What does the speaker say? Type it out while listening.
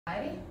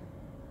anxiety.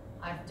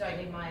 I don't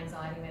need my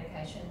anxiety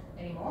medication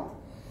anymore.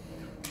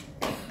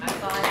 I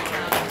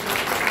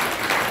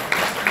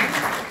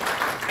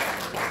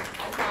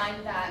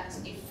find that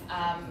if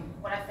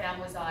what I found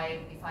was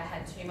if I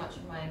had too much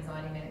of my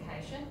anxiety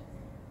medication,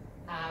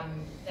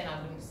 then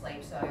I wouldn't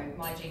sleep. So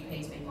my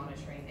GP's been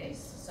monitoring this,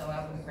 so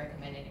I wouldn't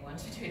recommend anyone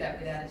to do that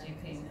without a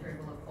GP's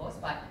approval, of course,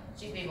 but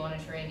GP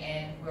monitoring,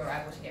 and we were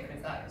able to get rid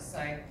of those.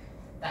 So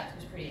that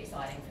was pretty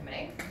exciting for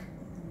me.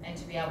 And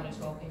to be able to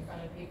talk in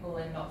front of people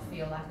and not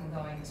feel like I'm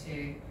going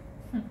to,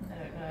 I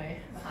don't know,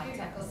 a heart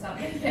attack or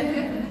something.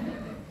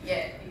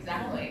 Yeah,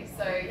 exactly.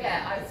 So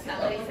yeah,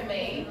 vitality for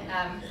me,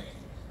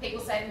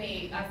 people say to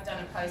me, I've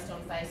done a post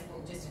on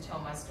Facebook just to tell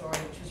my story,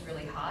 which was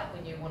really hard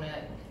when you want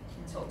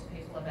to talk to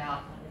people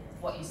about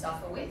what you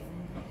suffer with.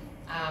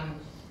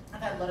 I've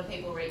had a lot of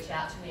people reach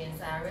out to me and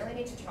say, I really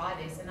need to try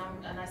this, and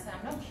I say,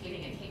 I'm not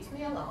kidding, it keeps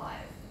me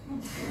alive.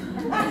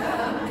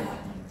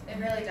 It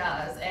really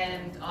does,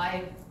 and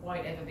I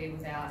won't ever be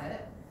without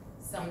it.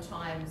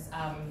 Sometimes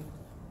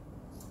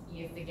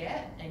you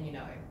forget and you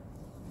know.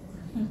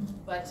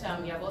 But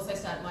yeah, I've also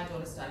started, my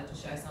daughter started to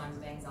show signs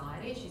of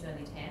anxiety. She's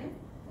only 10,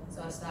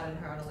 so I started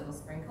her on a little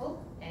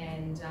sprinkle,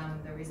 and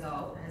the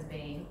result has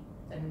been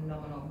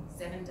phenomenal.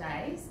 7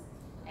 days,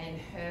 and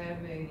her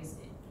mood is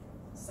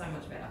so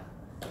much better.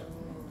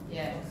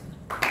 Yeah.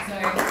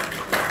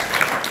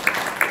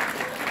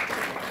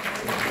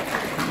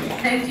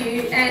 Thank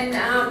you. And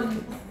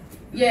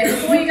yeah,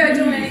 before you go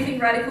doing anything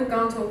radical,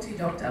 go and talk to your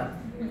doctor.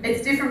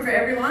 It's different for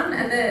everyone,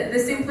 and the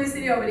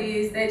simplicity of it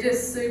is they're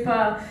just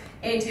super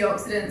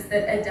antioxidants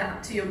that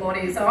adapt to your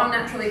body. So I'm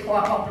naturally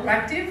quite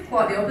hyperactive,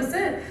 quite the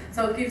opposite,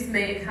 so it gives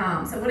me a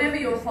calm. So whatever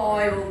you're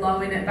high or low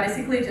in, it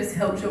basically just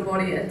helps your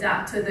body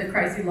adapt to the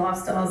crazy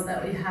lifestyles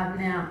that we have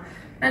now.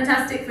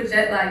 Fantastic for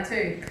jet lag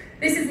too.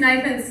 This is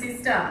Nathan's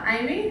sister,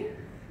 Amy.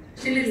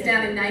 She lives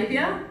down in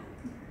Napier.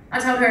 I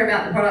told her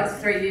about the products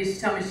for 3 years. She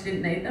told me she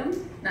didn't need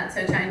them. That's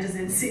her changes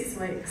in 6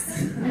 weeks.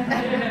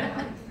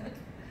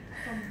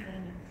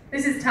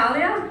 This is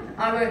Talia.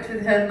 I worked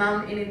with her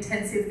mum in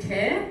intensive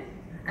care,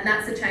 and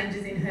that's the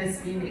changes in her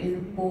skin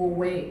in 4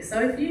 weeks. So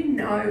if you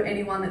know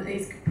anyone that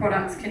these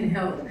products can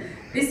help,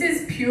 this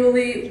is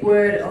purely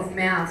word of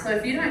mouth. So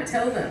if you don't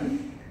tell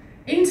them,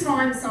 in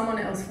time someone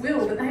else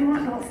will, but they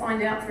might not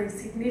find out for a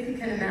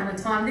significant amount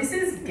of time. This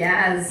is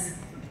Gaz.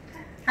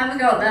 Have a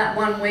go at that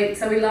 1 week.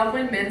 So we love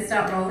when men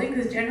start rolling,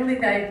 because generally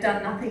they've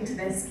done nothing to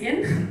their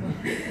skin.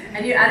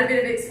 And you add a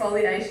bit of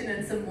exfoliation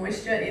and some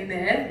moisture in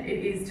there,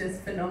 it is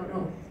just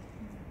phenomenal.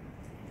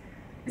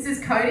 This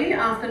is Cody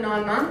after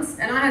 9 months,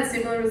 and I had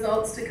similar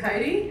results to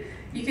Cody.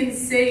 You can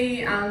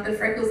see the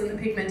freckles and the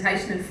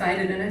pigmentation have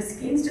faded, and her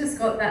skin's just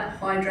got that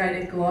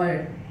hydrated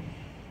glow.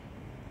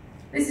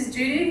 This is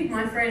Judy,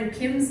 my friend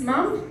Kim's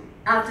mum,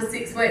 after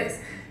 6 weeks.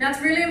 Now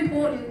it's really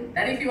important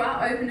that if you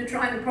are open to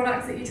trying the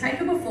products, that you take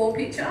a before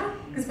picture,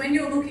 because when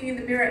you're looking in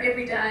the mirror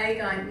every day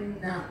going,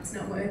 nah, it's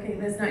not working,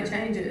 there's no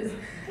changes,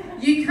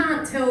 you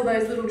can't tell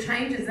those little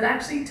changes that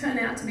actually turn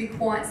out to be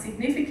quite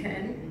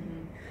significant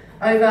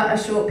over a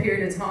short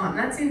period of time.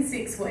 That's in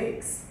 6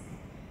 weeks.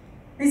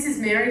 This is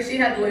Mary. She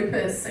had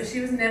lupus, so she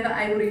was never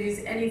able to use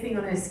anything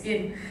on her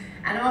skin.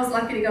 And I was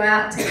lucky to go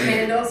out to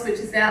Candos, which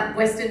is out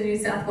western New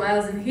South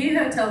Wales, and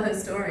hear her tell her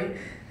story.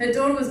 Her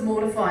daughter was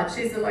mortified.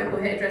 She's the local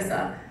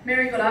hairdresser.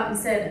 Mary got up and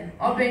said,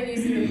 I've been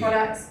using the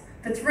products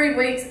for 3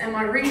 weeks and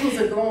my wrinkles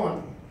are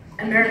gone.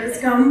 And Mary was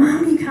going,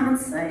 Mum, you can't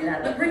say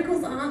that. The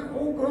wrinkles aren't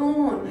all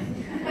gone.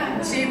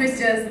 She was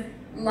just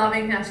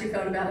loving how she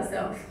felt about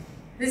herself.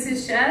 This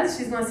is Shaz.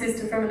 She's my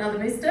sister from another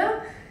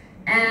mister.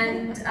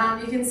 And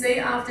you can see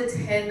after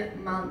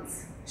 10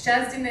 months,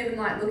 Shaz didn't even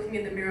like looking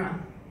in the mirror.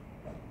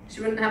 She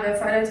wouldn't have her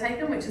photo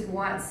taken, which is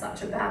why it's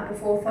such a bad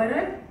before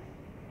photo.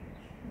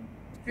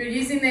 Through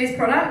using these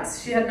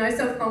products, she had no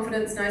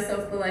self-confidence, no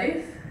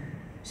self-belief.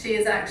 She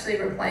has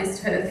actually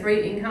replaced her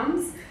 3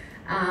 incomes.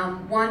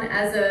 One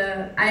as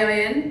a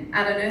AIN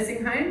at a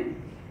nursing home,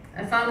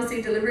 a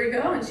pharmacy delivery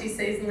girl, and she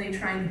seasonally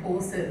trained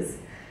horses.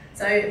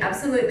 So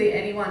absolutely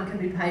anyone can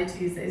be paid to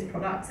use these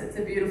products. It's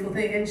a beautiful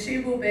thing, and she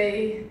will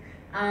be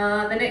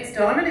the next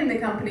diamond in the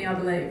company, I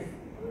believe.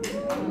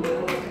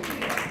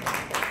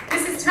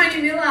 This is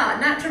Tony Miller,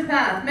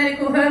 naturopath,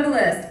 medical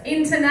herbalist,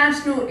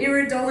 international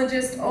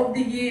iridologist of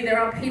the year. There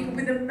are people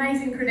with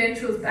amazing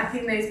credentials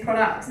backing these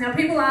products. Now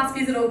people ask,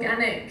 is it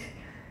organic?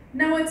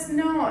 No, it's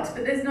not,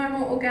 but there's no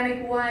more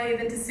organic way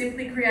than to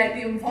simply create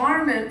the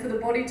environment for the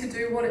body to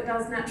do what it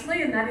does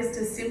naturally, and that is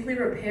to simply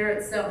repair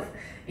itself.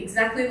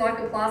 Exactly like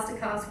a plaster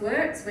cast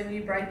works when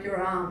you break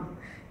your arm.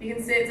 You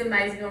can see it's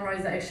amazing on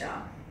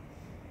rosacea.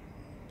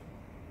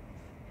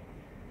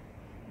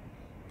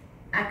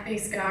 Acne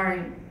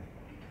scarring.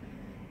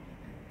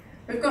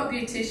 We've got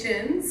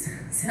beauticians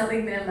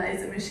selling their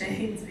laser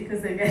machines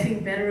because they're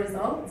getting better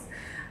results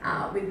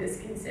with the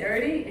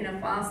Skincerity in a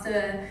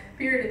faster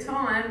period of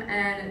time,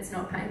 and it's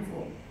not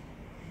painful.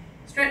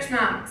 Stretch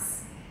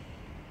marks.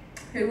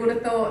 Who would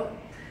have thought?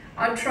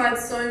 I've tried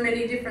so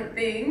many different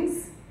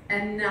things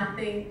and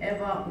nothing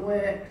ever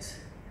worked.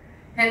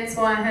 hence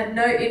why I had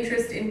no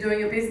interest in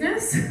doing a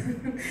business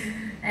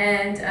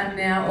and I'm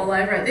now all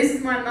over it. This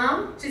is my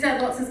mum. She's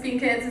had lots of skin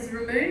cancers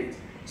removed.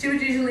 She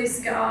would usually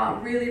scar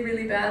really,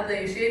 really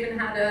badly. She even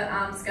had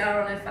a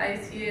scar on her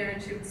face here,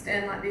 and she would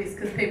stand like this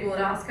because people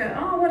would ask her,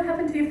 oh, what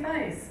happened to your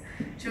face?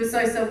 She was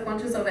so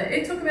self-conscious of it.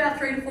 It took about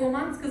 3 to 4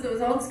 months because it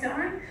was old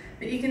scarring,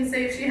 but you can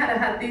see if she had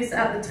had this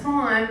at the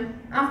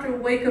time, after a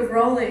week of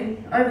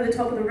rolling over the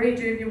top of the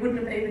rejuve, you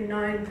wouldn't have even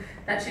known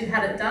that she'd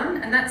had it done.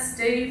 And that's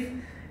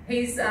Steve.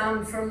 He's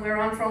from where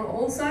I'm from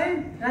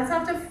also. That's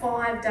after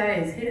 5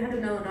 days. He'd had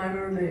a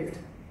melanoma removed.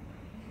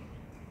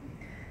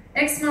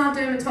 Eczema,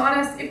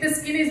 dermatitis, if the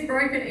skin is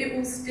broken, it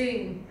will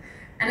sting.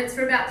 And it's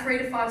for about 3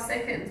 to 5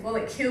 seconds while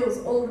it kills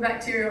all the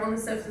bacteria on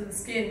the surface of the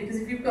skin. Because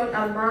if you've got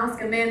a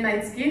mask, a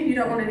man-made skin, you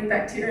don't want any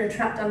bacteria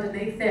trapped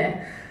underneath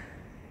there.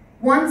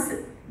 Once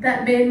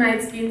that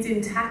man-made skin's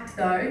intact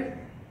though,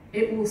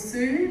 it will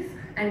soothe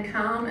and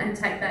calm and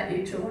take that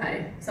itch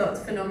away. So it's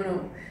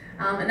phenomenal.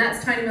 And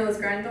that's Tony Miller's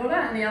granddaughter,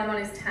 and the other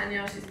one is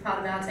Tanya. She's part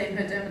of our team,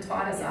 her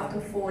dermatitis after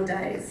 4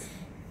 days.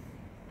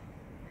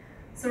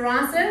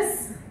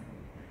 Psoriasis.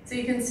 So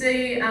you can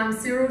see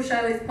Cyril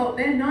Shaylee's pop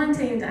there,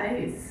 19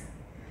 days.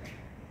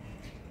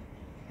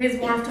 His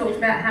wife talked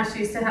about how she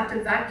used to have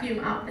to vacuum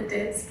up the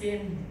dead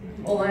skin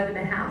all over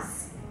the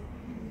house.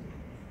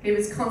 He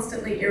was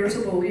constantly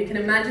irritable. You can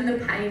imagine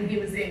the pain he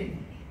was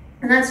in.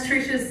 And that's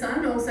Trisha's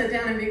son, also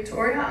down in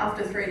Victoria,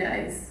 after 3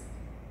 days.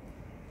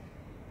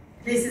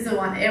 This is the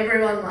one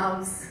everyone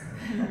loves.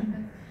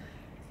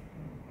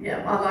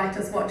 Yeah, I like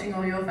just watching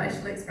all your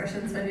facial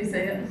expressions when you see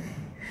it.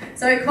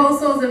 So cold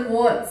sores and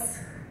warts.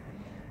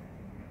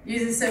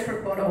 Use a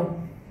separate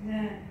bottle.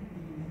 Yeah.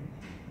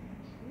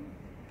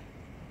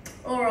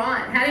 All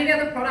right, how do you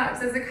get the products?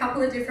 There's a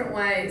couple of different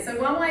ways.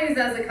 So one way is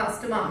as a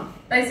customer.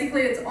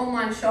 Basically, it's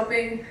online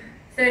shopping,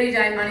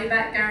 30-day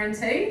money-back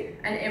guarantee,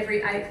 and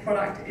every 8th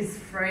product is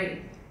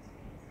free.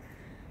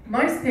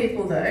 Most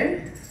people,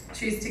 though,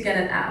 choose to get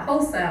it at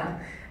wholesale.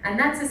 And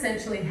that's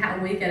essentially how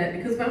we get it,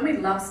 because when we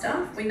love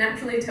stuff, we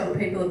naturally tell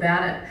people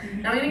about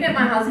it. Now I'm going to get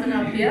my husband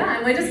up here,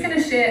 and we're just going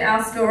to share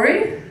our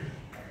story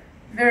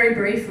very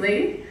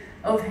briefly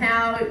of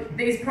how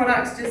these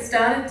products just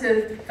started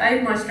to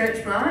fade my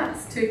stretch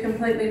marks to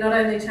completely not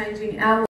only changing our